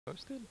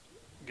hosted?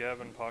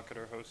 Gab and Pocket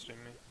are hosting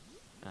me.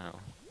 Oh.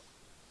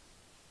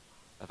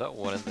 I thought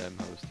one of them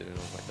hosted and I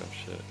was like, oh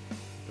shit.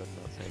 But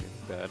I'm not saying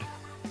anything bad.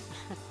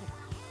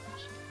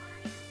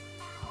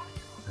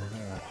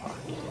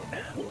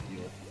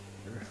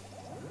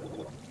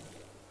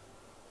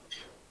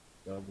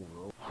 Double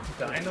roll.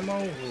 Dynamo,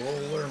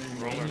 roller,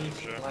 mini,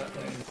 sure.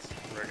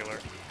 flatlines, Regular.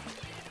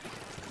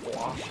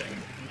 washing.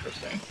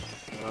 Interesting.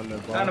 On the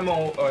box.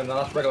 Dynamo, oh no,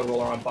 that's regular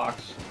roller on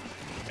box.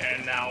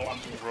 And now I'm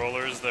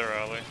Roller's their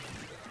alley.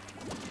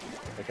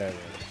 Okay.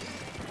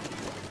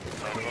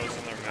 Dynamo's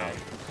in their main.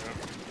 Yep.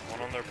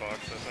 One on their box,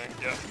 I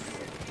think. Yep.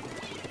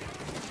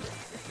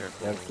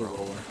 Careful. That's the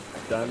roller.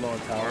 Dynamo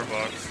and Our tower.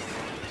 box.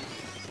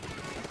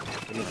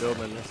 Can you build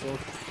my missile?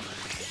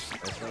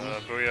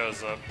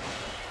 Booyah's up.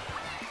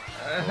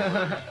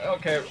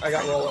 okay, I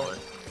got roller.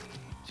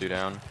 2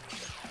 down.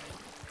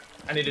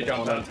 I need to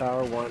jump One on out.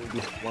 tower, one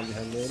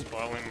behind mid.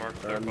 Splatling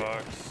marked their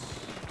box.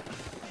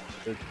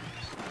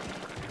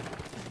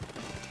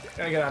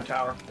 Gonna get on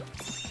tower.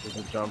 There's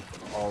a jump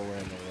all the way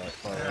on the right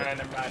far right.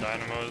 Never mind.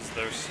 Dynamo's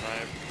their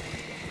snipe.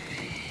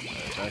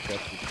 Back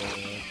up to the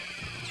right.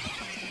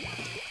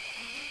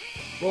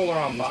 Roller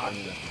on box.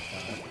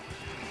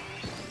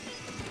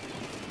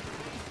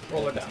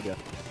 Roller down. Yeah.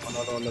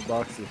 Another on the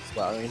box is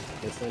splatting.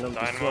 Missing them.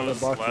 Just on the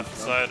Dynamo's box left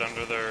side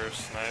under their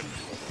snipe.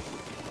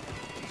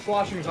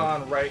 Sloshing's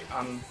on right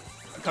on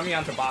coming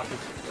onto box is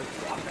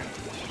sloshing.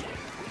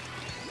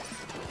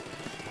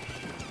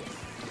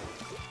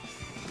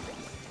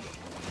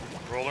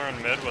 Roller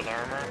in mid with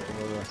armor.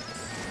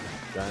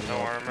 No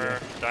armor.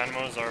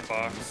 Dynamo's our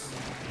box.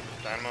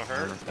 Dynamo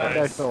hurt. That guy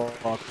Nice. fell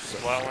off.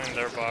 Splatling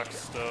their box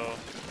still.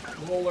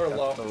 Roller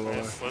low. the roller.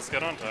 Nice. Let's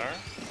get on tower.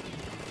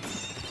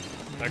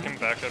 I can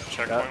back up Got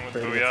checkpoint with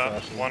pretty Booyah.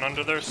 slashing. One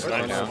under their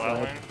snipe, now.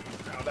 Splatling.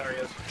 Oh, there he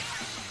is.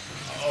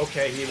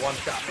 Okay, he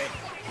one-shot me.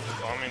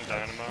 Bombing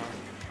Dynamo.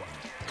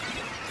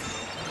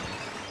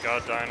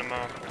 Got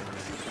Dynamo.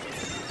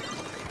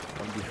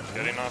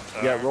 Getting off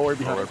tower. Yeah, roller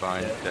behind. Roller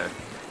behind. Yeah. Dead.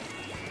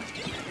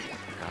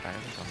 God, I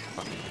have some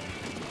fucking...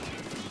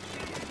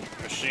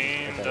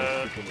 Machine Okay,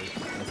 dead.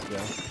 let's go.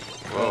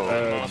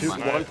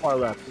 Whoa. One far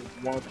left.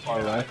 One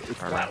far left.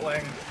 It's Alright.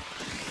 Flatling.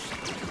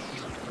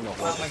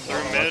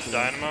 Through mid,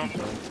 Dynamo.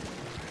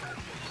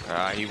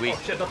 He weak.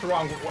 Oh shit, that's the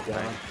wrong one.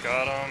 Yeah.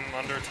 Got him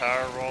under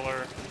tower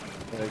roller.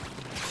 Like,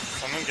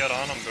 Someone get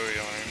on him,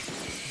 Booyah.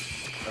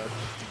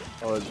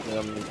 oh, it's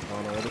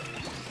on already.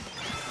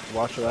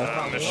 Watch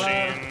that.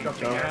 Machine.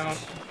 Jumping out.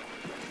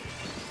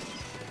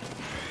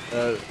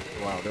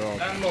 Wow, they're all.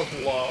 Dynamo's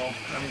low.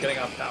 I'm getting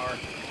off tower.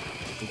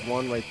 There's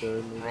one right there.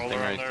 Roller Thing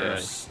on right their there.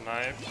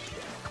 snipe.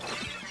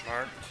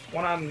 Marked.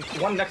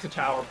 One next to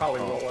tower,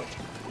 probably roller.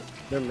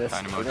 They're missing.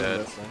 Dynamo They're dead.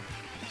 missing.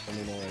 I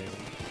mean,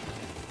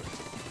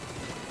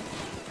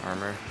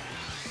 Armor.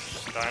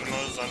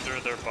 Dynamo's under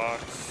their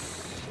box.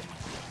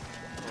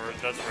 Or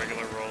that's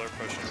regular roller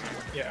pushing me.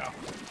 Yeah.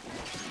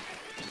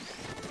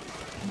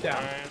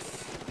 Down.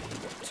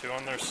 Nice. 2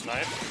 on their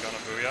snipe. Gonna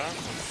Booyah.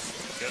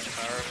 Let's get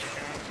tower if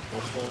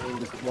we can.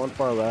 just one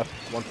far left.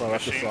 One far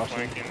left is Machine sloshing.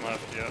 flanking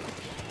left, yep.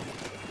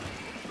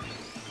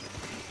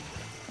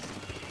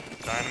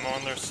 Dynamo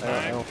on their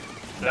snipe.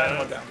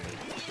 Dynamo Dead. down.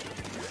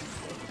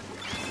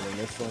 They're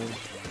missing.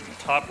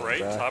 Top right,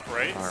 Back. top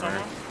right, Armor.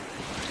 someone?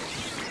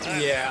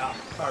 Nice. Yeah.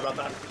 Sorry about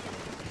that.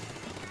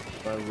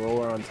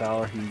 Roller on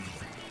tower. He's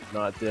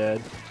not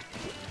dead.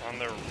 On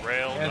their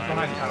rail, Yeah, it's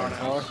behind Dynamo.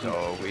 tower now.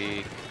 So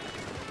weak.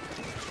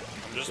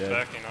 I'm just Dead.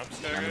 backing up,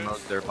 Dynamo's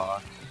Skyguys. their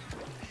box.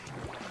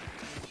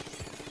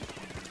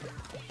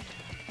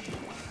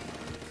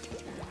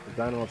 The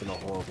Dynamo's in a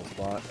horrible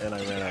spot, and I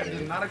ran I out of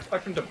did it. not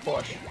expect him to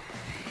push.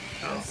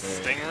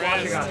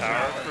 Stingray is Watching on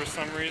tower tower. for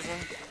some reason.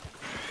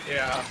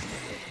 Yeah.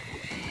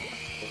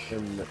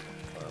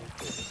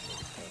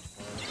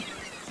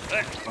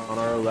 On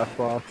our left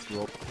box,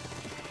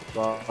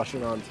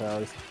 rushing on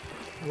towers.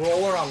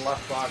 Roller on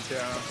left box,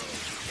 yeah.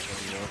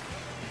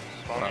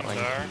 Bombing Splatling.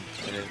 tower.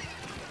 It is.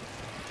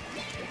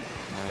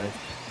 Nice.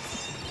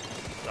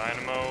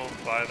 Dynamo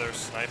by their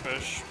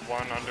snipish.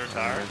 One under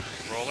tower.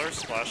 Roller,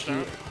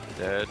 splashdown.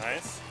 Dead.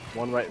 Nice.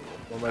 One right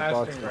Nice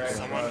box. thing, right.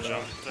 Someone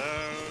jumped out,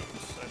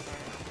 I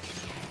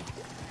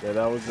think. Yeah,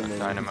 that was the mini.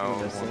 Dynamo.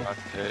 He's missing. One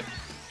left hit. The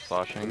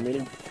Sloshing.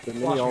 mini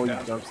Flashing always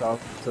down. jumps out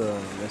to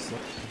miss it.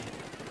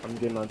 I'm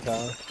getting on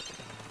tower.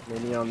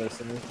 Mini on their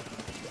center.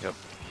 Yep.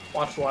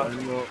 Watch left.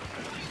 Dynamo,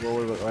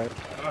 roller look right.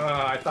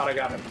 I thought I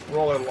got him.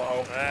 Roller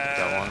low.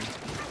 Got one.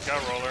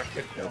 Got roller.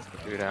 Good kill.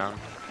 2 down.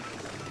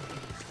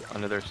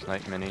 Under their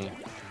snipe mini.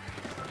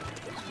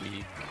 It's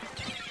weak.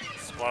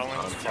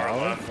 Splalling's far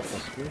Tower. left.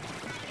 That's good.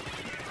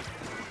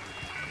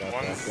 Got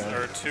One's, that guy.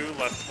 or 2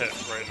 left hit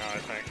right now, I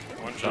think.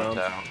 One Jumped jump.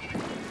 out.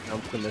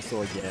 Jump the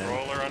missile again.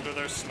 Roller under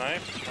their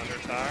snipe. Under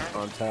tower.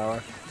 On tower.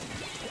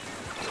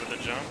 With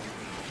a jump.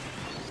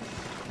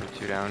 For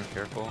 2 down.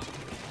 Careful.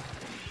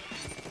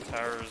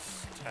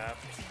 Tower's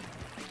tapped.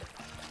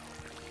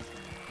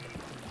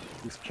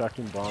 He's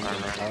chucking bombs on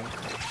the tower.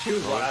 2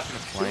 left.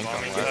 Flank on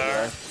Bombing left.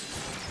 tower.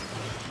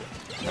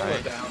 Roller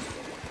Nice. down.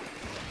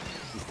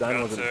 He's Dino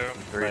Got wasn't. two.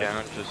 3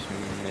 down, just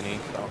mini.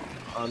 Oh,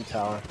 on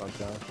tower, on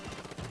tower.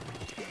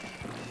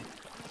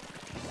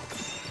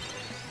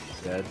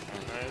 Dead.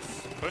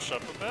 Nice. Push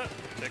up a bit.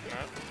 Take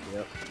that.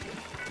 Yep.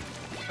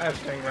 I have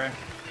Stingray.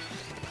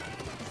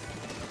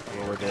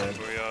 Well, we're dead.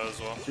 Booyah as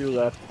well. 2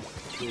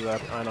 left. 2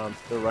 left. I know.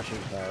 They're rushing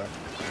tower.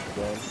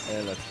 Again.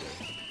 And that's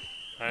good.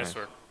 Nice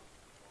work.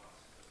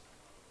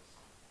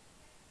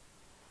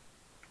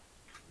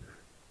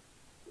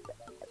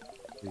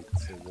 Wait,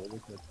 so what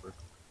was that for?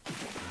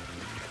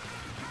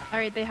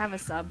 Alright, they have a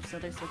sub, so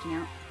they're switching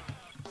out.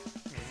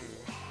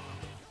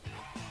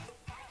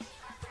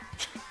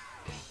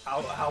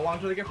 How long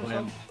do they get for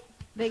subs?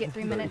 They get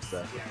 3 minutes.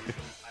 30 seconds.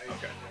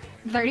 Okay.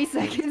 30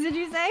 seconds, did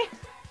you say?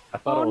 I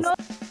thought Oh it was. no!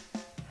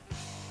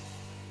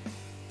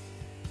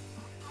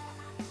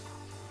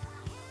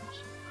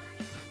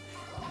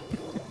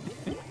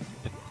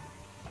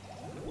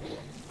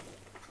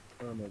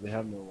 Oh no, they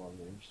have no long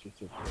range.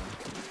 Just a pro.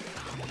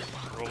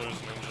 Rollers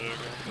ninja again.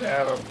 They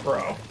have a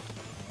pro.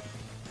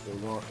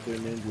 Their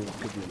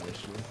ninja could be an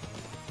issue.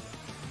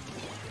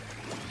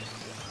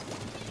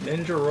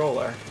 Ninja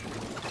roller.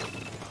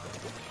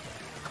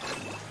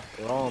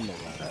 They're all on the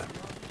left.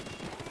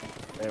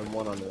 And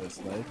one on the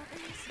snipe.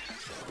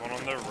 One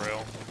on their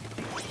rail.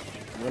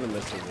 I'm gonna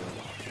miss it.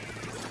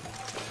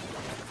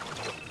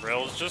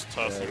 Rail's just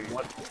tossing Yeah,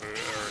 what?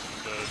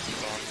 the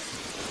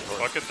spawn.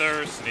 Bucket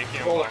there, sneaky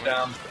and Roll it bombing.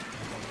 down.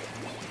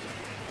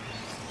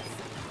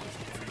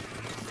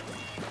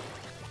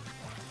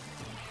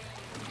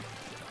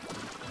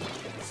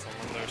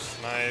 Someone there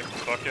snipe.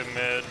 Bucket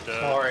mid.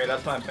 Sorry,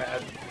 that's not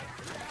bad.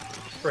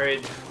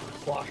 Sprayed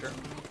Slosher.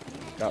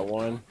 Got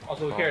one.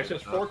 Also, Licurius,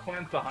 there's 4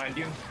 clans behind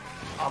you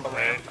on the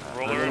Hey, ramp.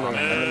 roller in I'm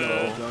in the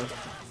roll mid. zone.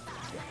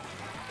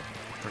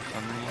 For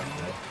some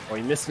reason. Oh,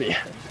 you missed me.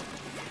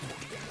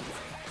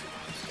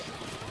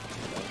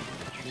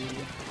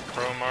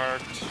 Pro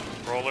marked.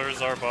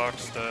 Rollers are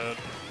box dead.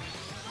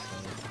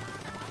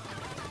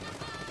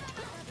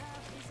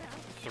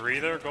 3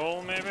 their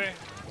goal, maybe?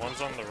 One's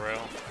on the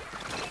rail.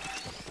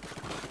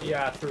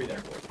 Yeah, 3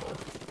 there. Cool.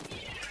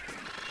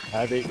 I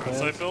have 8 Once I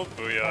clans. build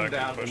Booyah, I'm I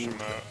down. can push him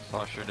out.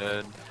 Slosher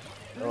dead.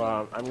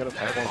 Oh, I'm gonna.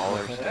 I have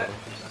ballers dead.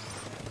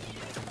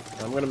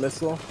 I'm gonna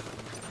missile.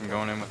 I'm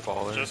going in with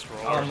ballers. Just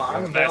roller. I'm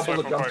Nice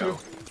available to weapon jump to.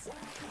 point.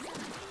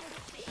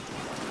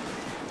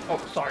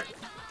 Oh, sorry.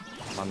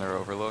 I'm on their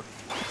overlook.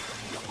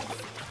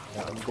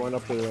 Yeah, I'm going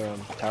up the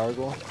tower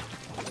goal.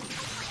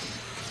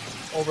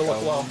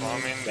 Overlook low.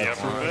 Bombing the That's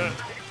upper bit.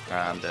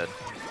 Ah, I'm dead.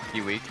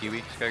 You weak,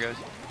 Skyguys?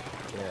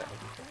 Yeah.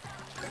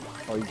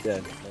 Oh, he's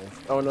dead. Nice.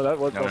 Oh no, that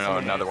was. No, also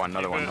another one.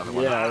 Yeah, Keep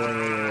it.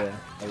 yeah.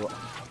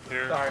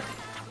 Here. Sorry.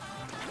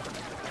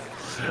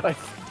 I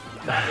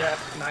Not yet.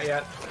 Not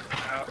yet.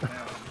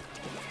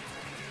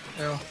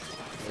 No.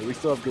 we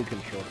still have good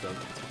control though.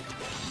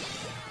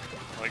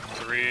 Like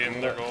 3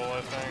 in their goal,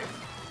 I think.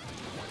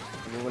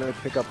 I'm gonna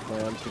pick up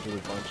clams because there's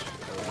a bunch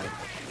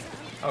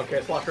around.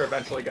 Okay, Slosher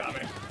eventually got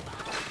me.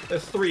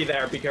 There's 3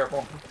 there. Be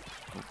careful.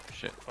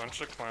 Shit.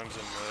 Bunch of clams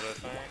in mid, I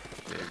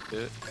think. Big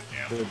bit.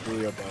 There's a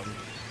Booyah bomb.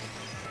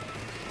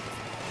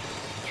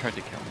 Tried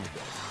to kill me.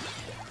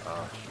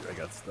 Oh shoot, I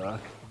got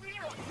stuck.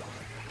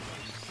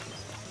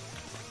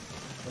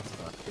 That's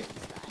not good.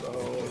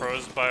 So.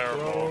 Pros by our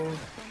goal. Bro.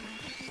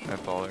 My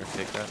baller,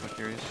 take that,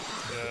 Licurius.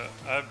 Yeah,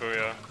 I have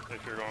Booyah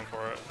if you're going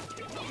for it.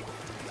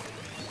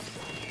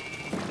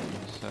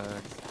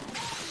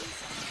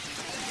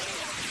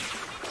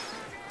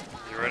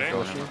 You ready?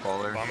 Going in with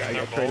baller. Bombing I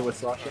their got traded goal. with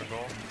Sasha. Their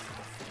goal.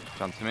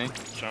 Jump to me.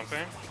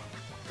 Jumping.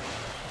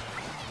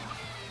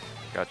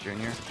 Got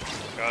Junior.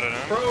 Got it in.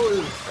 Pro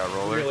is Got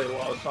roller. really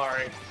low.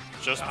 Sorry.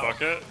 Just Ow.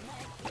 bucket.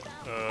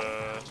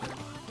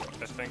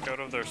 I think out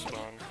of their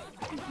spawn.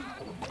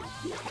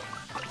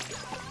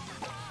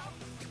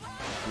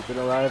 Keep it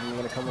alive. I'm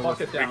gonna come in.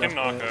 Bucket We down. can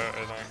knock out,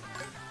 I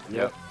think.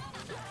 Yep.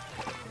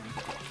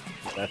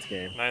 That's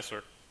game. Nice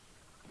work.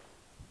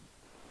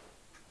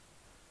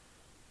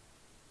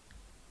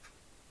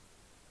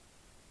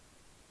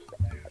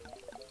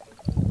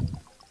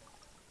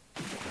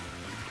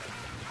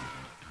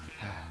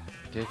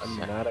 Did I'm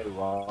suck. mad I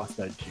lost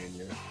that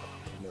junior.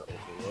 I'm gonna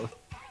overlook.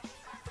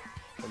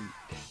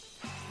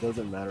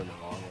 Doesn't matter in the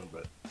long run,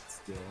 but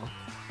still.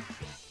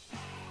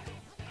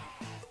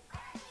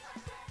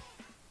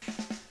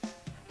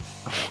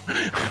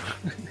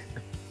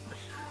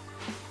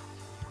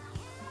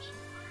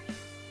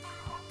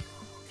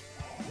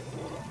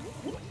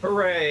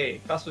 Hooray!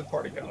 Festive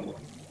party going.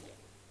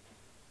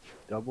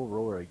 Double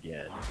roller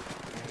again.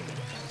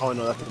 Oh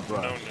no, that's the No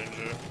brush.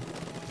 ninja.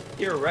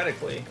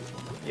 Theoretically,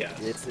 yes.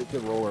 It's a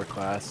roller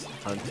class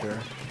hunter.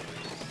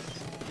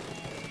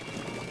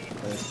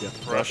 Nice, yeah.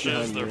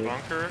 Rushes their behind me.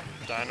 bunker.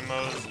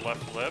 Dynamo's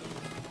left lip.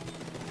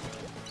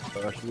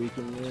 Rush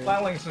weaken there.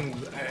 Flatlinks and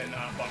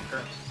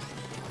bunker.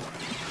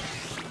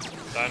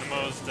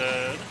 Dynamo's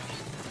dead.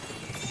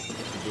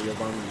 Booyah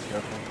bomb, be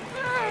careful.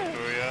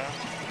 Booyah.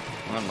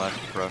 One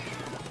left, rush.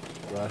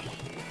 Rush.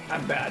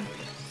 I'm bad.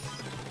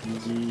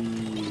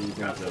 Easy.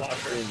 Got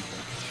Slosher.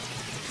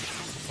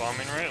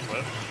 Bombing right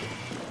lip.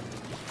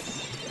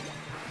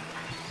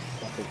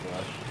 take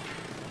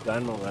rush.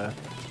 Dynamo left.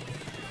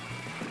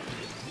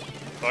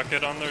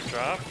 Bucket on their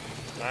drop.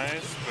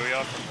 Nice.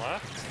 Booyah from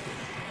left.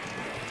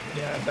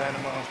 Yeah,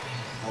 Dynamo.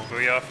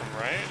 Booyah from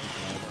right.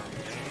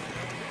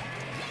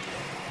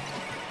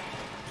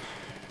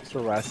 Just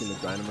harassing the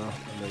Dynamo on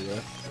the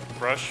lift.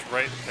 Brush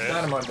right pit.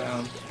 Dynamo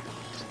down.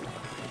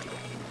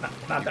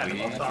 Not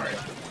Dynamo, sorry.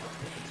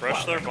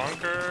 Brush their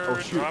bunker. Oh,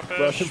 shoot. Drop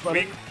Brush it. in front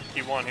of- Weak.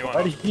 He won. He won.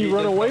 Why did he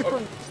run away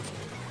from?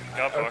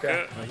 Got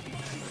bucket. Okay.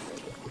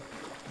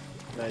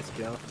 Nice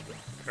kill.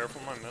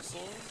 Careful my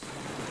missiles.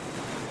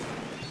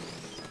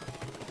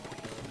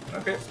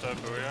 Okay. Step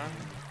booyah.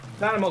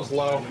 Dynamo's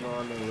low. Dynamo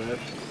on the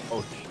lift.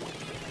 Oh,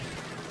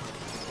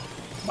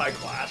 By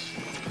class.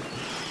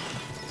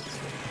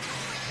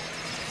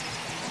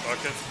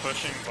 Bucket's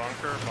pushing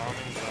bunker,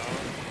 bombing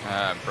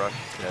zone. Brush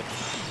dead.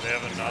 They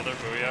have another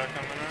booyah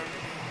coming in.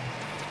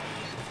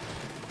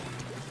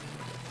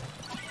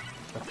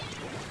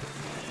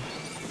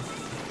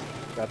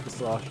 got the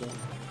slosher. Nice.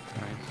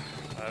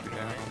 I have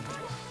Yeah. none.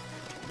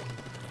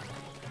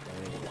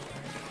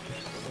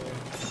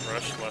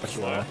 Rush left Rush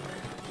slow. left.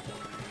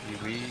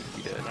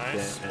 He dead. Nice.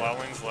 Yeah.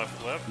 Splowling's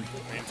left lip.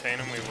 Maintain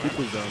him, we Keep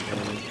win. his own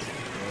cannon.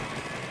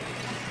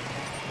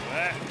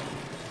 Ah,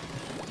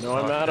 No,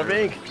 I'm out of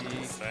ink.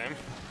 same.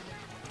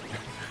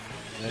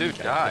 Dude,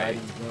 die. Died.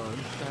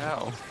 What the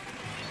hell?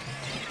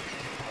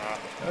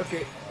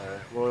 Okay.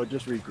 Alright, we'll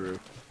just regroup.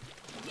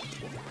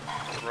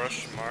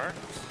 Rush marked.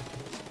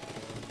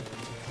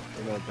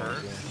 We're not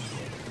done yet.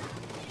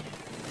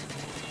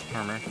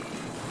 Armor.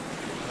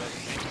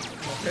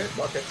 Okay,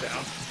 bucket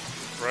down.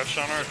 Rush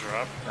on our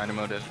drop.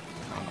 Dynamo dead.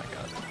 Oh my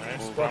god.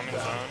 Nice. Rush Bombing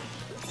down. zone.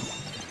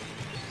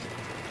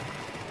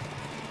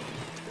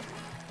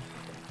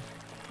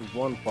 There's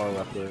one far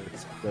left there.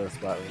 It's the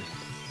Splat room.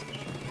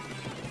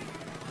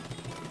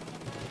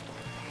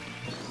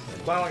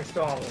 Plowing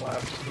still on the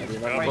left. I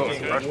mean, Yeah, I'm both.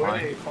 Flanking Rush way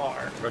line.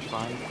 far. Rush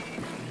fine.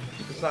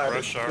 Decided.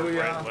 Rush our Booyah.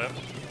 right lip.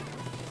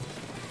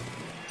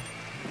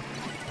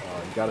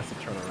 you got us to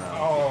turn around.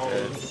 Oh.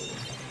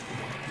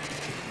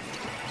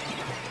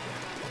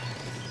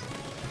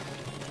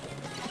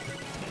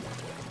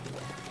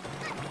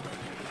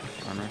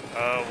 Armor.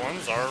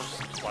 One's our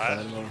flat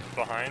Dynamo.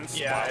 behind.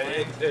 Yeah,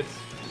 Splatling. it's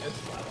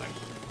plowing.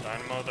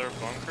 Dynamo their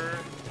bunker.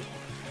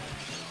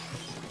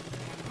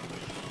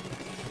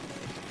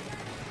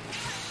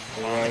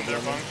 Bombing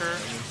their bunker.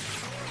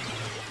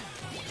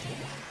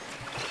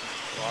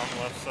 Bomb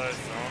left side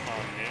zone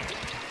on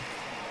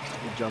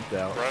me. He jumped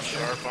out. Rush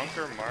our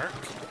bunker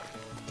marked.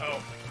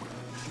 Oh.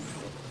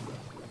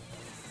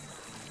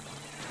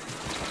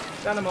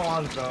 Dynamo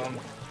on zone.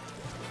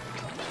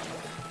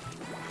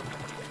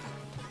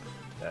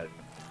 Dead.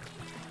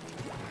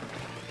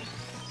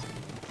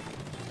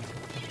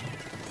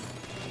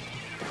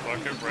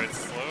 Bucket right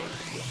slow.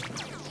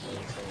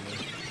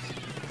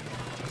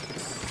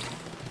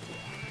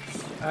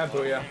 Ah,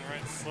 booyah. Bombing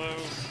right slow.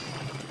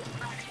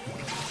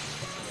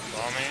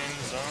 Bombing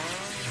zone.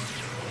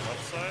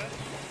 Left side.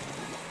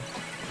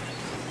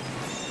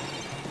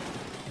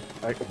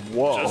 Like,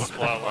 whoa. Just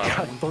splat I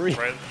got line. 3.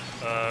 Right,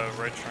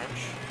 right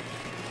trench.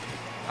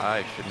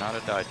 I should not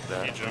have died to He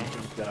that. jumped.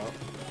 Jumped out.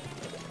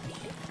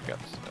 Got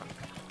stuck.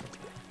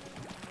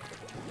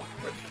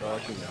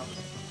 Fucking hell.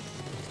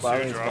 Two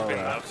Splowling's dropping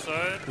far left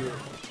side.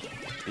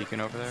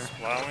 Beacon over there.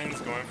 Splowling's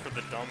going for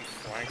the dumb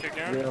flank Three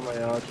again. on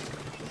my ouch.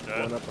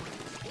 Dead. One up.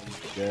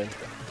 Dead.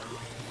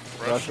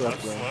 Rush Rush left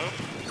left zone. slow.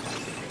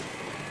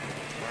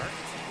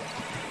 Marked.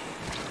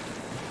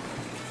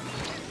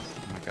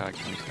 Oh my god,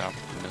 can you stop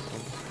the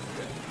missiles?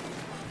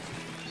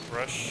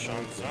 Rush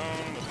on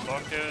zone with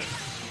bucket.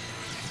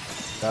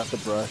 Got the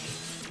brush.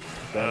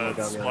 Dynamo down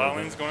the other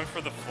Splowling's going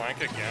for the flank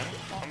again.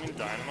 Bombing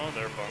Dynamo,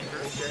 their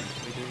bunker. Okay.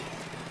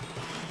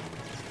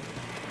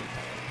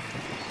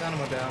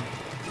 Dynamo down.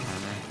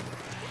 Armor.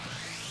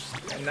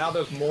 And now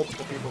there's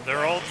multiple people.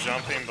 They're all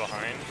jumping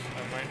behind,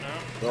 I might know.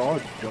 They're all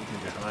jumping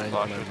behind.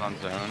 Sloshers on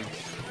zone.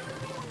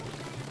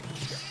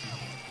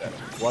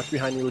 Watch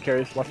behind you,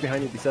 Licurius. Watch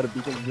behind you. Be set of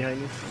beacons behind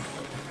you.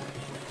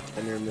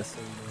 And you're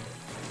missing.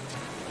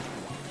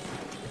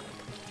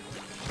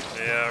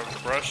 Yeah,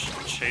 Rush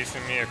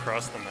chasing me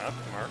across the map,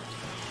 Mark.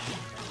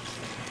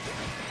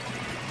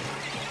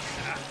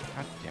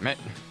 God damn it.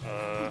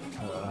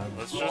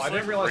 Let's Oh, just I didn't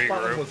like, realize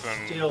Splatling was regroup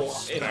and still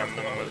in our spam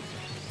them with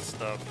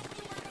stuff.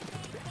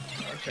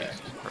 Okay.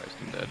 Christ,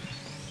 I'm dead.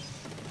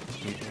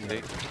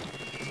 They-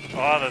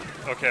 Oh,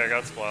 okay, I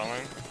got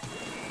Splowling.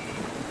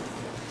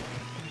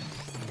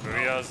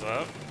 Booyah's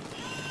up.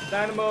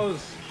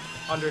 Dynamo's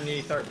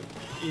underneath our.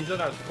 He's in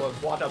our close.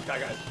 Watch out,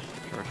 Skyguys.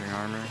 Charging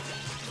armor.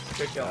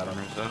 Good kill.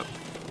 Armor's up.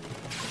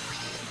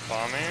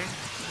 Bombing.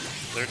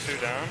 They're 2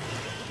 down.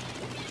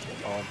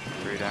 Oh,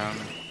 3 down.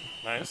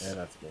 Nice. yeah,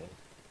 that's good.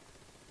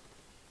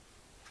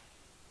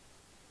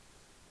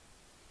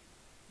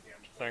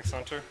 Thanks,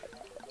 Hunter.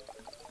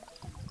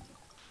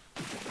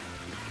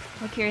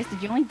 I'm curious,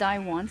 did you only die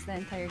once the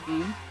entire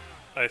game?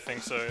 I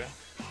think so,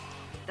 yeah.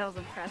 That was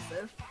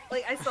impressive.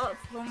 Like, I saw it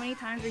so many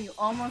times where you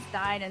almost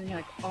died and you're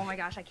like, oh my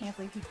gosh, I can't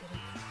believe he did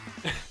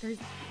it. There's...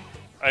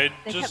 I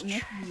They just,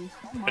 kept missing me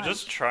so I much.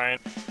 just trying.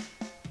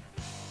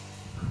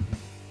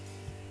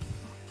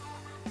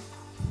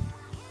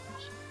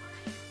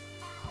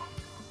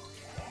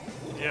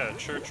 Yeah,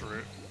 church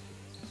route.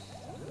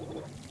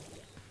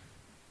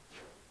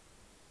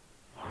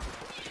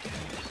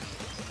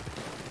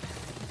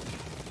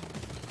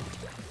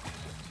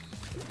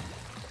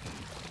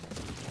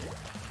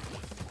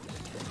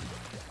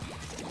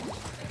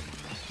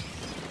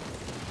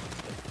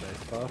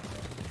 Nice pop.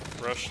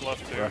 Rush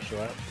left here. Rush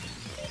left.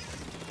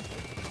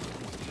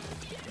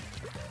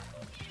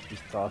 He's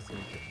tossing.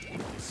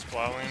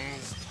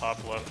 Splowings,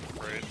 top left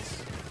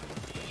crates.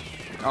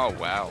 Oh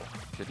wow,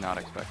 did not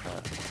expect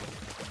that.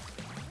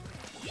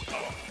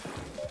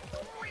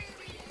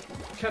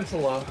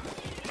 Kensela.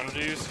 Under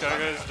you,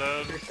 Skyguys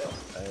dead.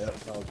 Yep,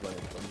 that was my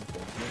thank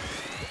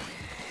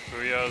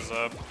Booyah's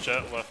up.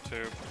 Jet left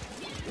tube.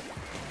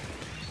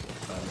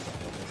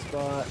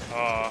 Spot.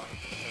 Ah,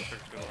 I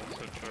took too long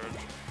to charge.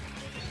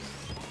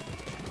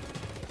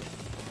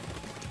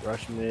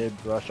 Rush mid,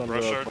 rush on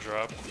Rush the our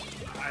drop.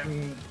 I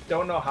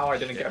don't know how I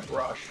didn't get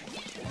rush.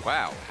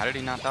 Wow, how did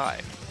he not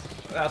die?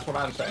 That's what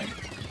I'm saying.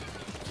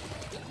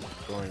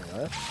 going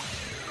left.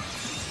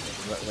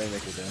 Let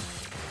Rainmaker down.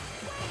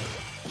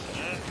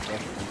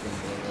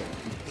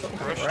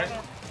 Rush Right?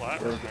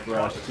 flat.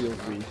 Rush,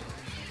 feels weak.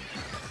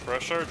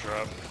 Rush our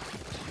drop.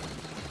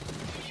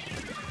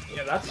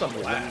 Yeah, that's some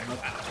lag.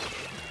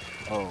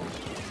 Oh.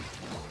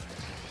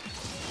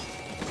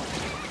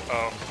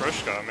 Oh,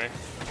 Rush got me.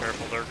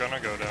 Careful, they're gonna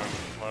go down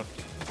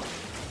left.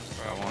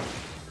 Got one.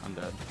 I'm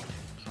dead.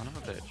 Son of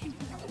a bitch.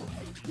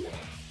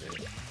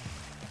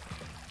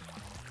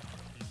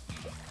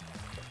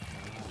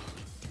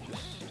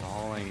 Just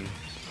stalling.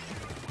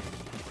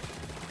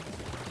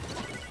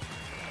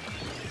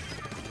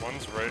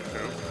 One's right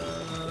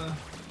hoop.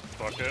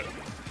 Bucket.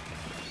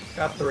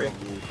 Got three.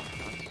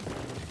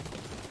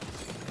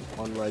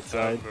 On right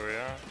Side. side.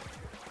 Booyah.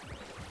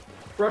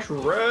 Rush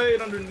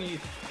right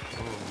underneath.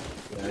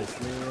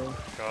 Nice man.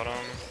 Got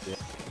him. Yeah.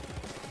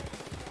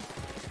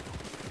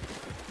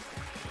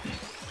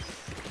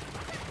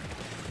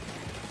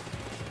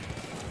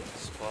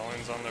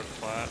 Swelling's on their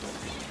flat.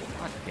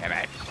 God damn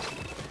it.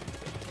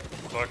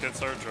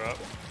 Buckets are drop.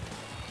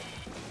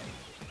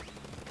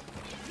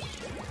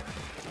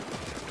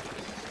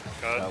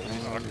 Got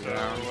Octa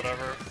or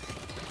whatever.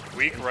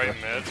 Weak right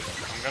mid.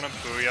 I'm gonna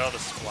booyah the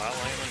splat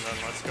lane and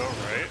then let's go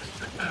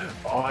right.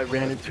 Oh, I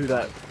ran into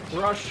that.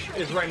 Rush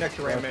is right next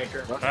to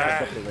Rainmaker. Rush Ah.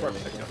 next to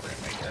Perfect Rainmaker. next to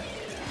Rainmaker.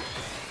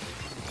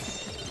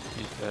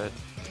 He's dead.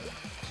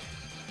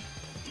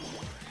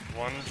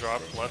 One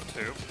drop left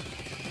hoop.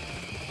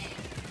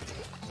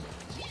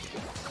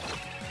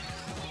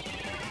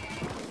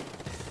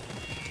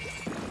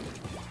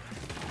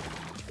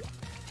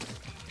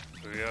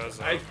 Booyah's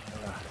up.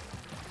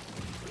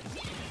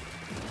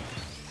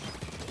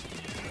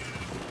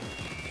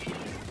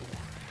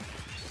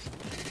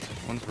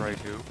 One's right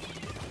hoop.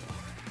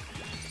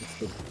 It's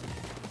the,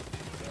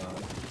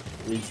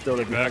 he's still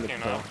behind Backing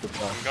the up.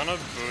 I'm gonna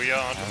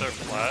booyah onto their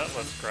flat.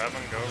 Let's grab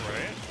and go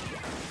right.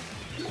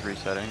 He's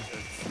resetting.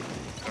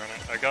 Darn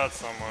it. I got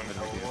someone.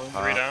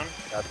 Three down.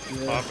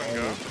 Pop and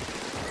go.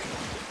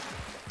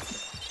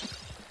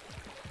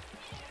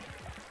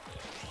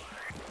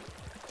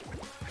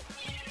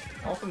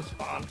 Dolphin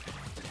spawn.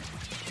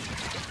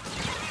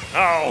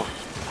 Oh!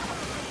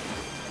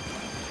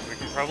 We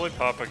can probably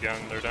pop again.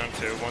 They're down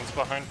two. One's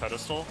behind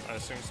pedestal. I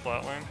assume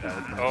splat lane.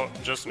 Oh,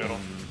 just noodle.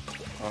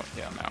 Oh,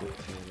 yeah, I'm out.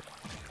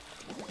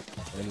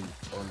 And,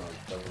 oh no,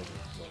 that wasn't.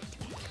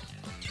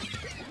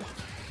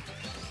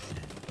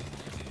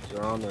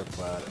 They're on their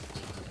flat.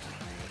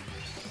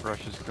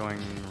 Rush is going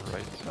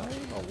right side.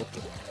 Oh, what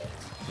the?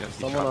 Yeah,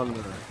 Someone on the.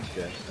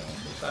 Okay.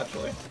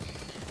 Actually.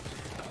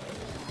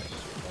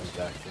 I'm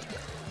back.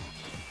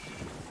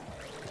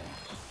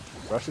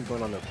 Rush is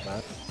going on their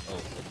flat. Oh,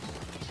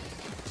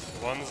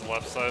 One's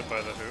left side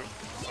by the hoop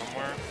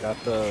somewhere. got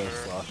the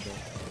Sure. slosher.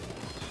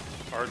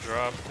 Our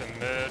drop in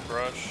mid.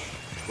 Rush.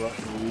 Rush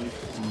lead.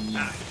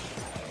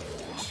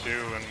 Two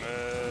in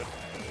mid.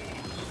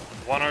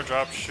 One our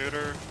drop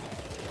shooter.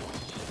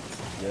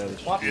 Yeah,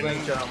 the Watch You lane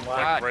didn't- jump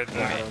left. God right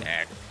there.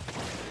 damn it.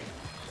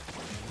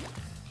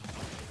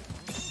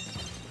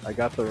 I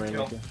got the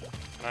Rainmaker.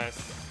 Nice.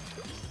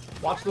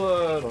 Watch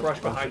the brush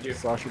behind you.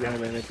 Slosher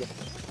behind Rainmaker.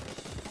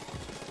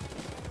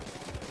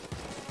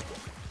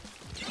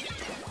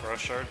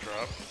 Rush our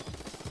drop.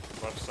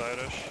 Left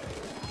side-ish.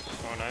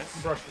 Oh,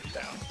 nice. Brush is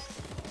down.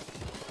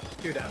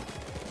 Two down.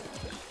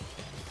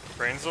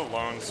 Brain's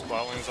alone.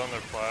 Splat lane's on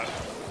their flat.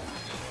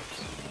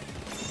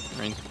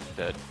 Rain's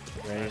dead.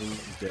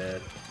 Rain's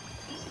dead.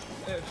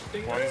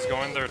 One's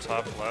going their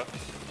top left.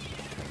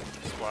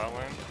 Splat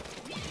lane.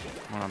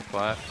 One on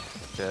flat.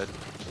 Dead.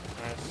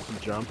 Nice.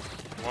 He jumps.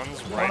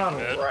 One's One right on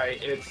mid.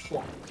 right, it's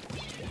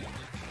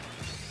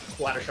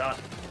splatter shot.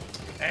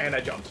 And I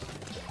jumped.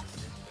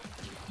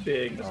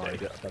 Big Oh, I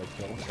mistake. got a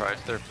kill.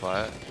 Tries their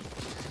flat.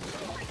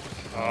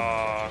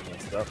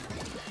 Messed up.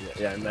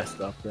 Yeah, I messed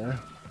up there.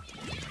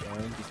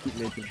 Just keep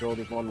me in control.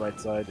 There's one right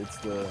side. It's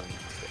the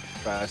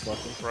Fast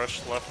left.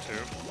 Rush left 2.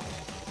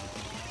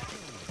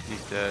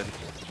 He's dead.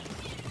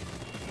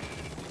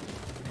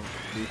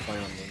 He's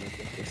playing on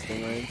the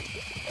stingray.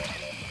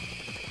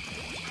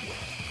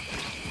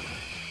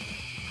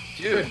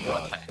 Dude,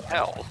 what the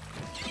hell?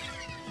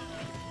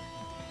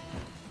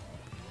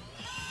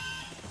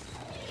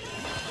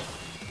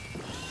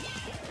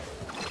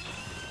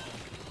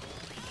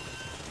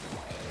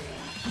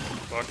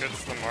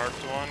 Bucket's the marked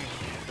one.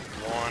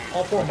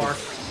 All 4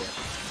 marks.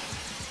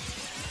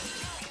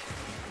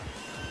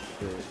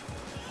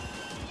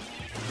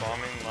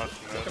 Bombing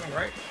left mid. Coming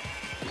right.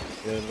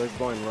 Yeah, they're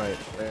going right.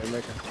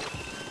 Rainmaker.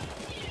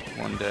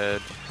 One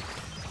dead.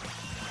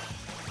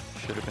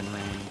 Should have been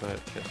rain, but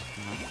guess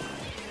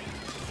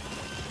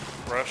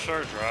not. Rush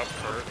our drop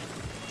hurt.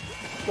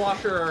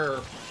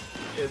 Slosher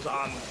is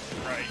on.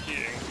 Right, he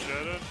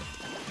ink-jetted.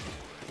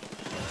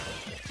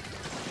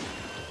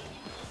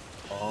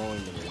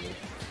 Following the movie.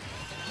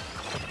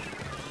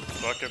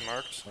 Bucket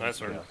marked. Nice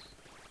work. Yeah.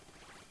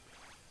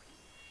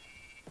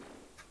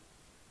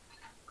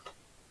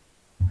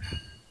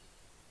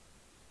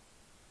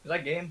 Is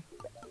that game?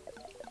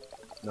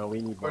 No, we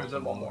need Or is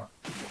it one more?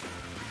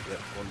 Yeah,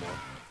 one more.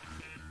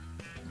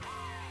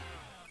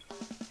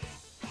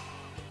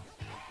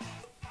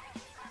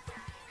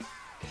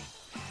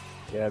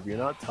 Yeah, but you're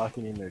not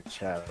talking in their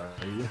chat,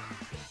 are you?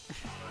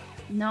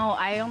 No,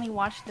 I only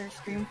watched their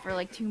stream for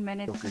like 2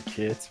 minutes. Took your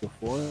kits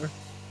before.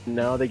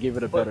 Now they gave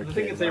it a But better the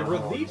thing kit. is, they now.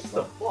 released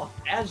the fluff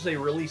as they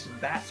released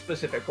that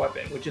specific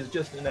weapon, which is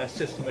just an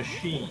assist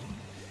machine.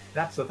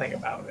 That's the thing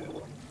about it.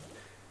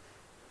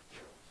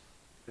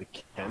 The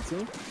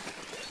cancel?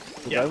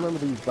 Yeah. I remember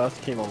these buffs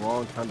came a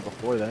long time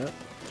before that.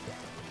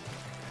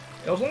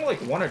 It was only like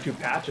 1 or 2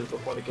 patches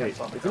before they Wait,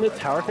 kept isn't it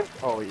tower?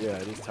 Oh yeah,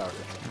 it is tower.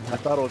 I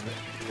thought it was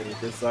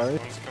this. Sorry.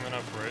 One's coming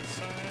up right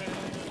side.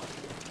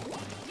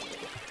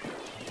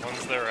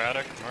 One's their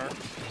attic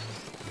marked.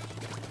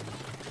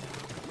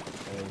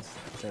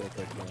 Trying to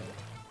click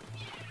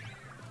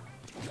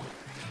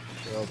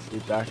Well, we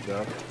backed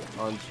up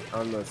on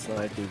the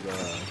sniper's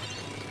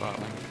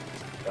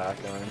back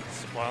line.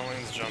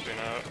 Splotline's jumping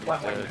out.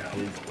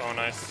 Oh,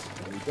 nice.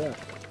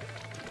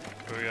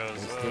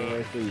 Booyah's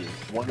Right for you.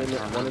 One in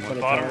front of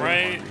bottom tower.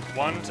 right.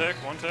 One tick.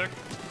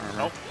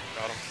 Nope.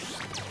 Got him.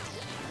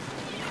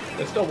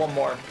 There's still one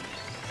more.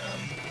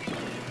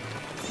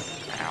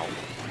 Ow.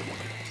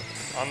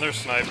 On their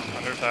snipe.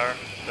 Under tower.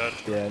 Dead.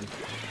 Dead.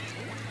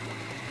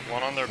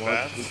 One on their Too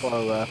bats. far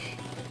left.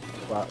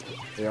 Splat.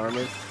 The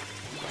armor.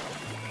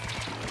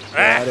 Ah!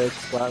 Got it.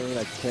 Splatling.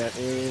 I can't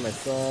aim. I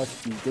suck.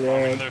 He's Bombing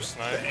dead. their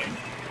snipe.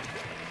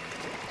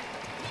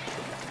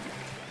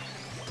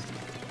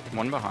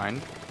 One behind.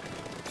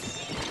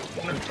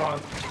 One in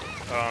front.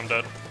 Oh, I'm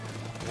dead.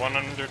 One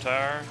under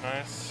tower.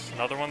 Nice.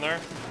 Another one there.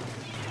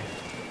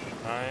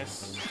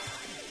 Nice.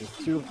 There's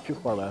too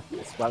far left.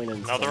 Splatling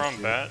in. Another on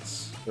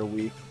bats. They're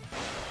weak.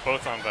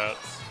 Both on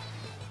bats.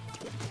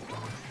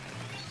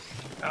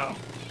 Oh.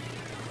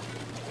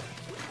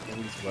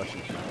 And he's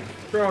rushing tower.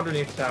 Throw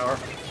underneath tower.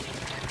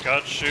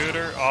 Got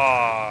shooter.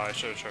 Ah, I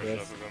should have charged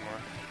up a bit more.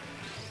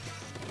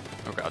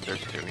 Oh god,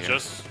 there's 2 here.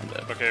 Just I'm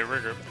dead. okay.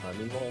 Regroup. I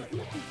mean, more.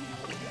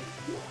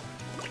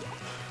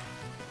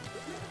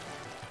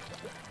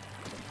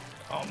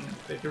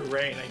 They threw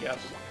rain, I guess.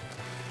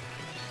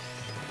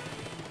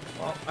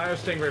 Well, I have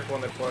Stingray for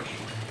when they push.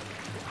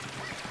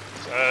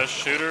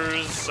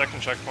 Shooter's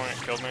second checkpoint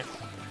killed me.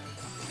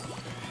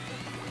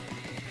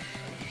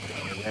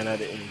 I ran out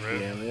of ink.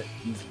 Damn it.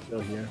 He's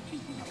still here.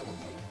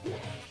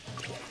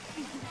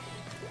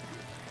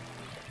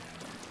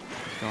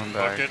 Going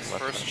back. Bucket's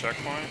left first side.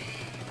 checkpoint.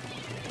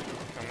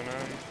 Coming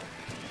in.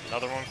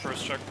 Another one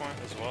first checkpoint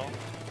as well.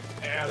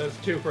 Yeah, there's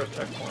 2 first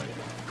checkpoint.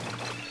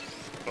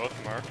 Both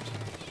marked.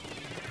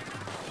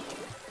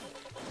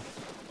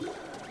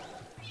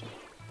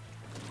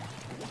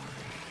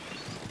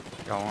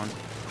 Got one.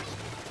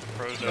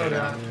 Pro's Slow dead.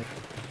 down.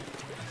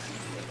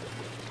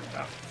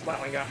 Oh,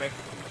 Splatling got me.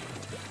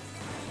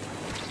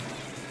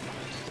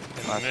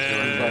 Last Mid.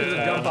 There's a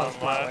jump on left.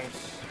 Splatling.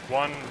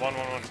 One.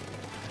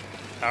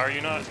 How are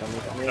you not?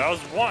 That was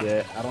one.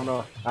 Yeah, I don't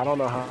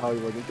know how he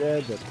wasn't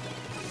dead, but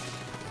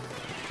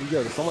he's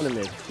good. There's someone in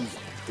mid. He's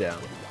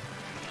down.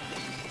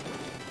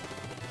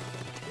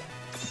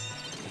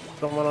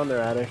 Someone on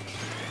their attic.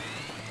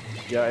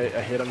 Yeah,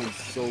 I hit him. He's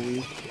so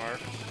weak.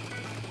 Marked.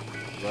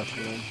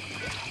 Rushing him,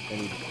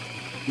 and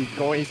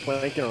he's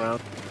flanking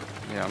around.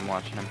 Yeah, I'm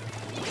watching him.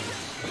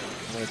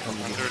 I'm gonna come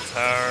Under He's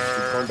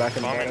tower. going back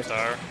in the Bombing back.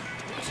 tower.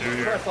 2 Try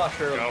here.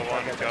 Slosher. Got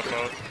one. Got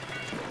both.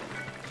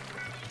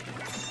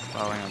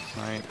 Following on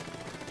snipe.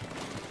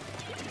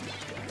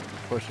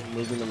 pushing,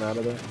 moving them out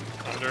of there.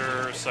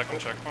 Under second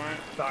checkpoint.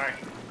 Sorry.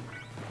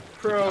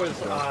 Crow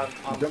is on.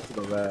 He jumped to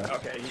the left.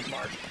 Okay, he's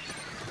marked.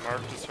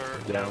 Marked is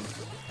hurt. Down.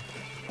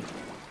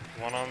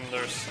 One on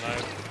their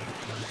snipe.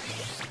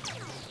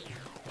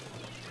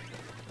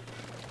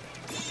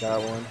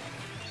 Got one.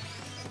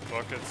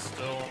 Bucket's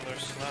still on their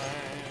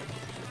snipe.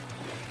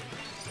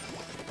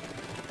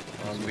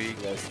 Weak.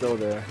 Yeah, still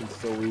there. He's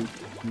still weak.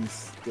 He's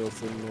still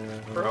sitting there.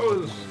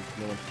 Crows.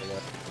 No one to the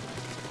left.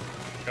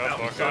 Got Oh,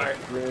 bucket. sorry.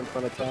 We're in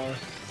front of tower.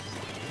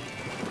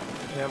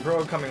 Yeah,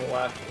 bro coming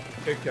left.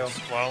 Good kill.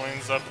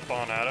 Splatline's up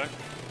on attic.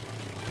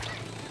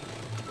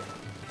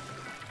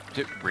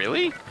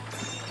 Really?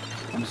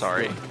 I'm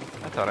sorry.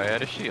 I thought I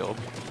had a shield.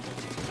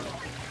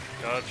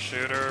 God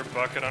shooter,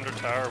 bucket under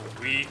tower,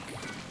 weak.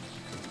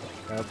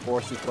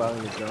 Force is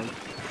plowing the jump.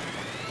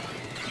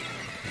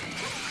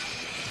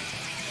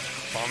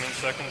 Bombing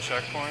second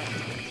checkpoint.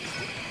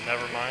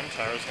 Never mind,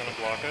 tower's gonna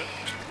block it.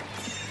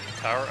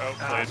 Tower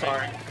outplayed me.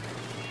 Sorry.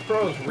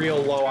 Bro's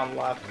real low on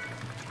left.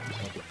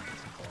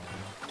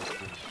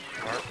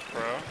 Mark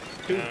Pro.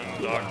 Two.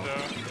 And Octo.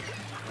 Or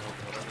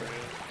whatever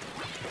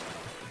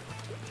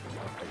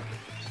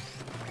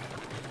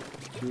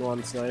he is. 2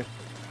 on snipe.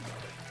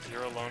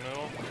 You're a low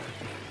noodle.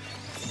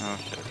 Oh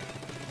shit.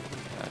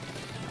 That's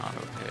not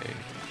okay.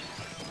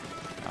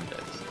 I'm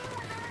dead.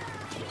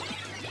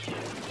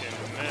 In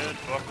mid,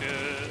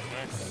 bucket.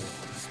 Next.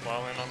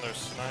 Splatling on their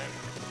snipe.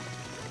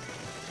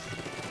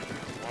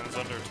 One's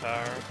under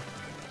tower.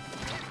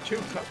 Two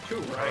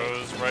right.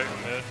 Rose right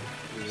mid.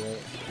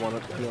 One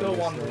up. Still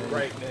one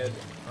right mid.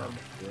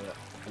 Yeah.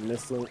 I'm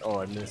missing. Oh,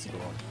 I missed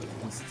one.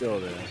 He's still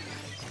there.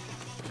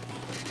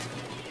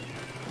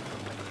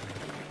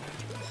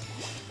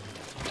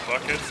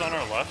 Buckets on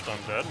our left,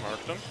 I'm dead.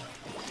 Marked him.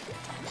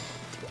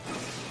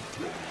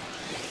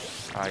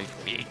 I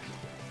peek.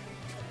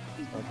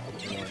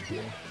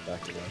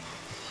 Back to left.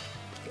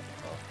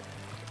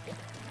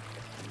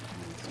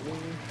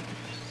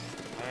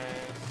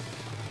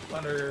 Nice.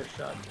 Thunder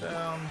shot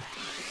down.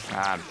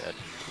 I'm dead.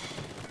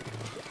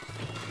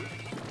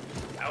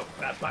 Oh,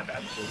 that's my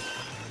bad.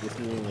 This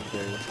meeting was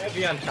very.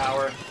 Heavy on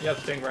tower. You have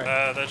Stingray.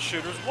 That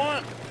shooter's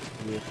one.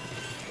 Yeah.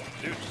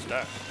 Dude, just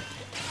died.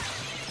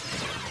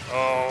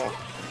 Oh.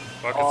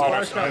 Buckets Oh, on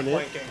our Flash shot side.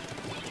 flanking.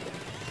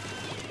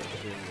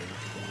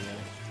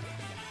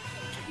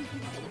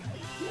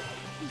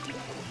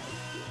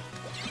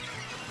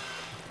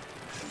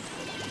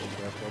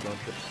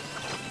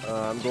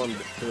 I'm going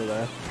to the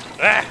left.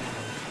 Ah!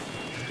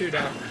 Two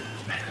down.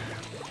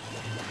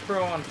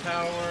 Pro on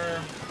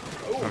tower.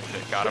 Oh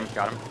shit, got him.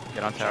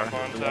 Get on tower. Jump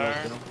on tower.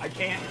 I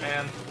can't,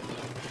 man.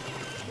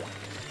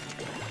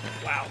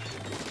 Wow.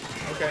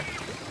 Okay.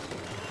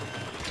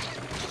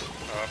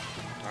 Oh,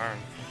 darn.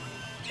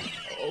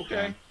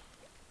 Okay.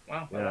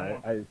 Wow.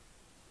 Yeah,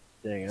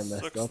 dang, I messed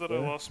Sucks up that there.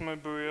 I lost my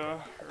booyah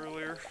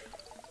earlier.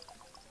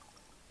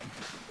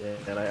 Yeah,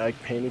 and I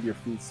painted your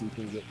feet so you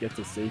can get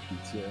to safety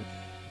too.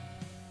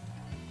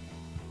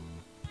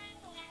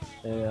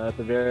 And at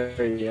the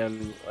very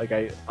end, like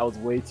I was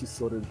way too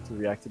slow to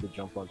react to the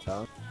jump on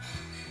tower.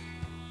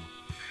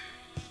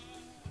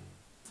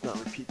 Let's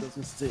not repeat those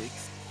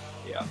mistakes.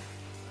 Yeah.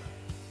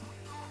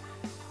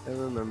 And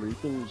remember, you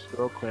can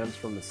throw clams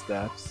from the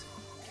steps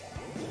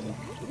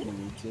if you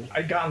need to.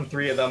 I'd gotten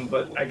 3 of them,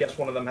 but I guess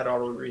one of them had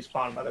already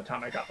respawned by the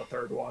time I got the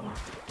 3rd one.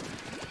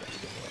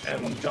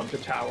 And one jumped to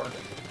tower.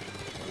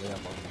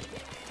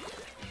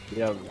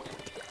 Yeah.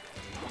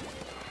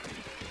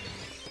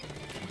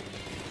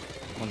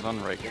 One's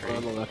on right tree.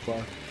 On the left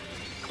block.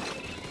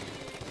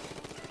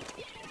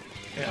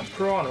 Yeah,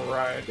 Pro on the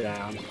right.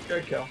 Down.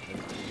 Good kill.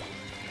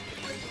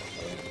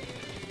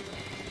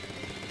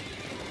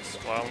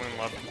 Splatling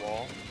left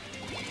wall.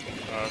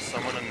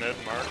 Someone in mid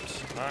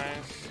marked.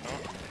 Nice. Oh.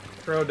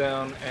 Pro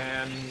down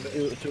and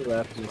Two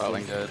left. and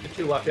Falling six. dead.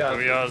 2 left. Yeah.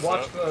 Booyah's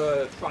Watch up.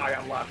 the try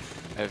on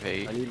left. I have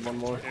 8. I need one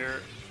more.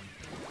 Here.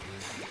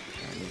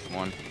 I need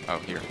 1. Oh,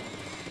 here.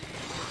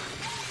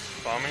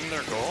 Bombing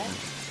their goal.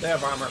 They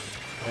have armor.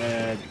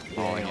 And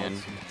Falling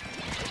in.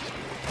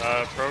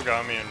 Pro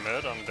got me in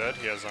mid. I'm dead.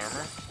 He has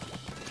armor.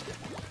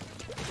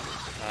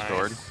 Nice.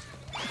 Sword.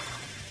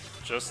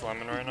 Just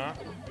Llemin right now.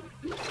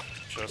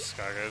 Just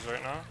Skyguys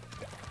right now.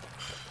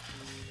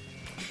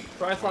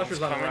 Try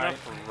slashers on the Coming right.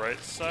 up right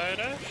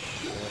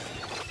side-ish.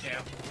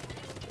 Yeah.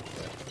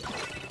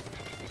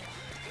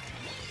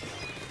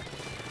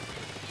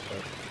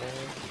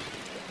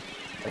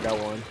 I got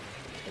one.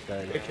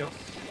 Okay. Good kill.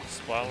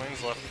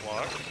 Splatling's left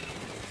block.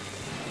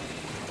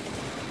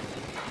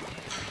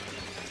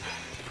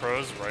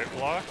 Pro's right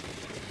block.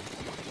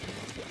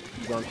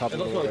 He's on top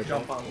There's of the also a right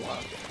jump block. on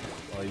left.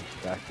 Oh, he's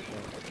back.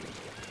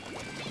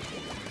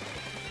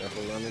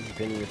 Careful running,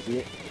 pinning your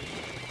feet.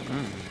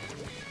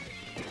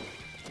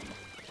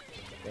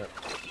 Yep.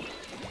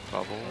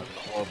 Bubble.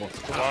 Horrible.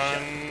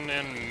 One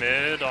in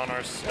mid on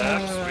our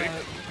steps.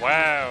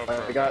 Wow.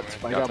 Pro I got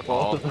me. Got the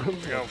ball. both of them.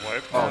 We got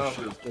wiped. Oh, No.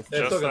 shoot. They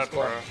Just still got that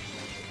score. Pro.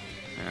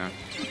 Yeah.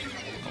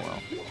 Oh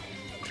well.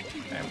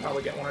 And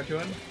probably get 1 or 2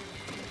 in.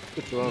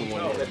 Good throw on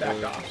one. No, they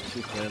backed off.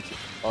 2 plants.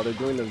 Oh, they're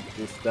doing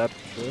the step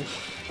first.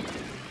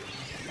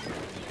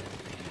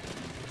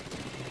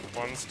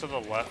 One's to the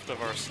left of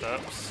our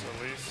steps,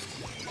 at least.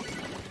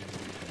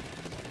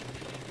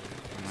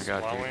 Oh my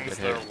god, dude, Splalling's good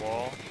their hit.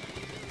 wall.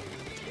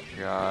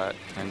 Got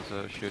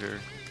Enzo shooter.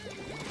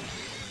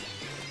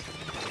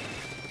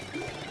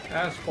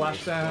 That's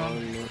flash down.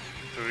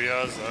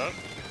 Booyah's up.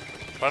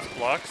 Left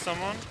block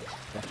someone.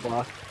 Left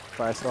block.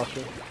 Try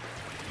slasher.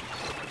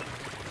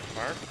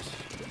 Marked.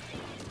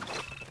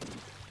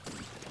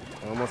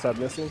 I almost have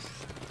missiles.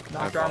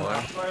 Knocked I armor follow.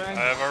 off by I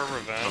have our Oh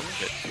revenge.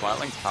 shit.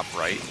 Splatlink's top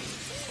right.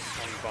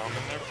 I'm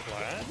bombing their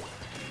flat.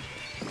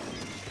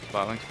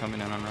 Splatlink's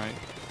coming in on right.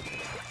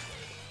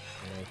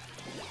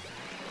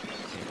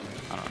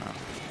 I don't know.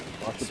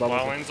 Watch the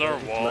bubbles. Splatline's our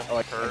wall.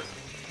 Like, Hurt.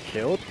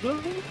 killed them?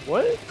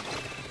 What?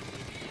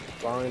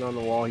 Falling on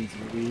the wall, he's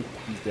weak,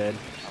 he's dead.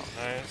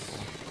 Nice.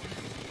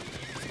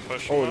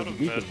 Push Oh, him there's out a of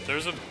beacon mid. there.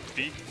 There's a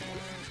beak.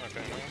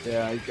 Okay, nice.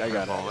 Yeah, I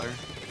got Baller.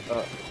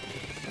 it.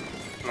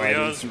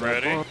 Booyah's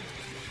ready.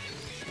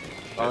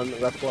 On the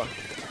left block.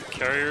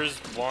 Carrier's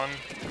 1.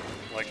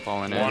 Like,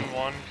 Falling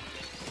 1-1.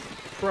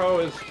 Pro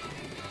is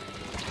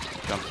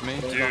Jumps me.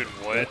 Dude,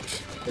 what?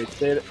 They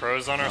stayed.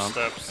 Pro's on our Jump,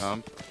 steps.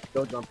 Jump.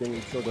 Still jumping,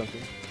 he's still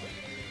jumping.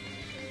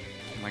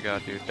 Oh my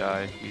god, dude,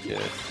 die. You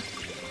did.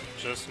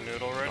 Just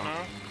Noodle right Oh.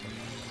 now.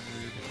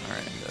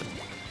 Alright, I'm dead.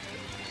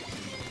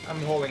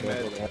 I'm holding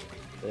Careful, mid.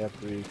 they have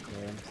 3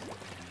 clams.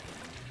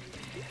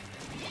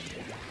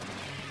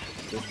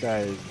 This guy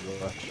is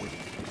rushing.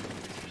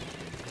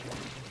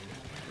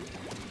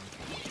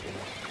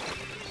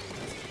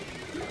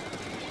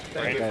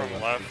 Thank Rain you.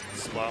 from left.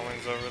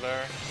 Splowling's over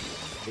there.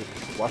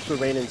 Watch the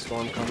rain and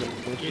storm coming.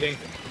 Eating.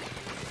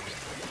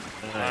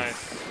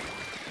 Nice.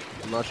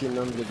 I'm rushing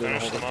them, they're gonna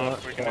Finish hold them us off,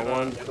 up. we can Got do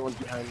one, that. the other one's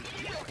behind.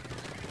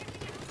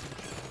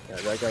 Yeah,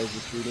 that guy's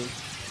retreating.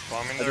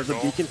 Bombing their There's a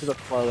goal. beacon to the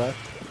far left.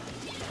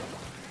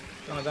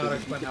 Without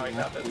explain how he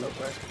got that so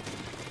quick.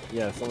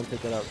 Yeah, someone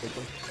take that out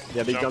quickly.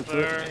 Yeah, they Jump jumped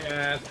there. through it.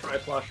 Yeah, it's try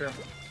flusher.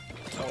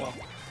 Oh well.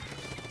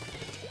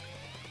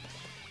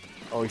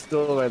 Oh, he's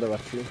still by the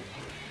left too.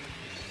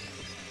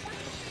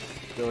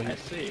 Still I here.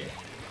 see.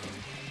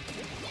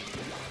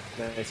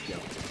 Nice kill.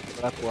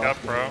 Left block. Got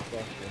pro. left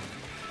block,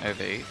 I have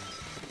 8.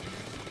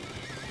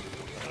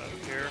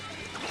 Here.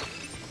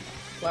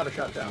 Ladder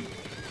shot down.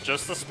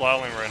 Just the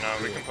Splowling right now.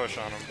 We can push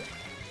on him.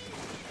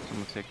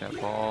 Someone take that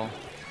ball.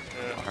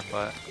 Yeah. R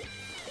flat.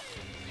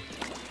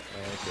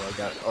 Okay, I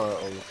got.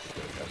 Okay.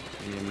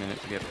 Give me a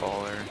minute to get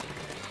baller.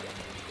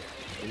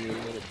 Give me a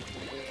minute.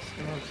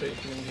 Come on, see,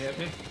 can you hit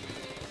me?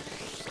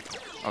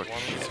 Oh One's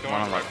shit. going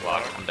One on right right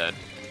block. block. I'm dead.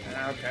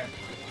 Okay.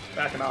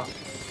 Backing off.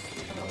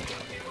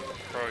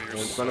 Bro, you're In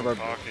so front of our.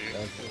 cocky.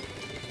 That's it.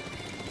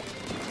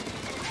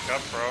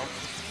 Got pro.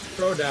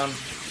 Throw down.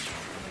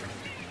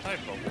 Hi,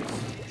 Bubbles.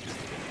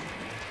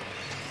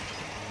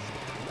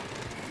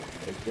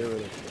 Like, get rid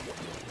of it.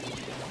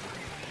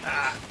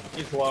 Ah,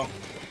 he's low.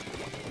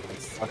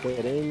 Suck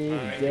it, Amy.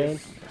 Nice. Again.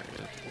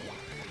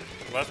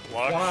 Left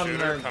block One on shooter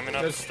there. coming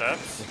up Just-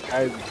 steps. This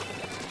guy's.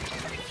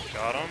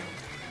 Got him.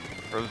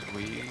 Rose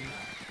weave.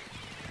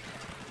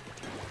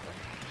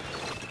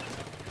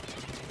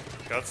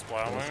 Got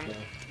Splowling.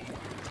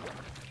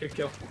 Good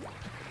kill.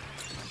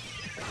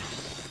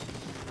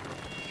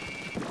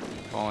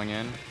 Falling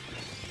in.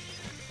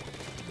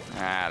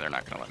 Ah, they're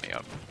not gonna let me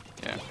up.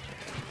 Yeah.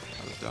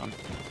 I was done.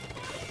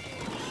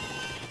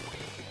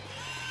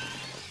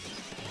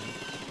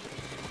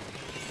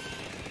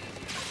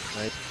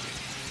 Right.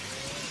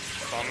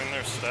 Bombing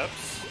their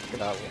steps.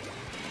 Got one.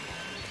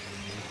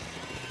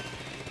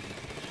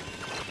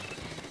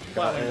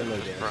 Got And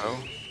him. again. Bro.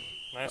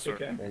 Nice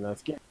work. Okay. And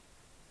that's good.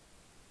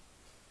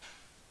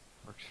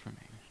 Works for me.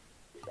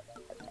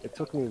 It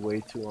took me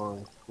way too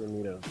long for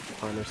me to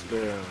punish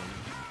their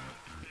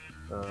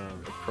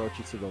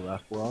approaches to the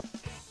left block.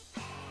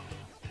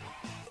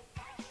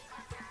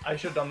 I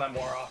should have done that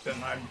more often.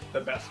 I'm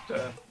the best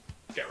to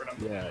get rid of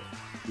them. Yeah,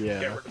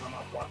 Get yeah. rid of them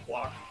off left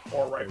block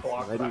or right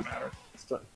block for I that didn't- matter.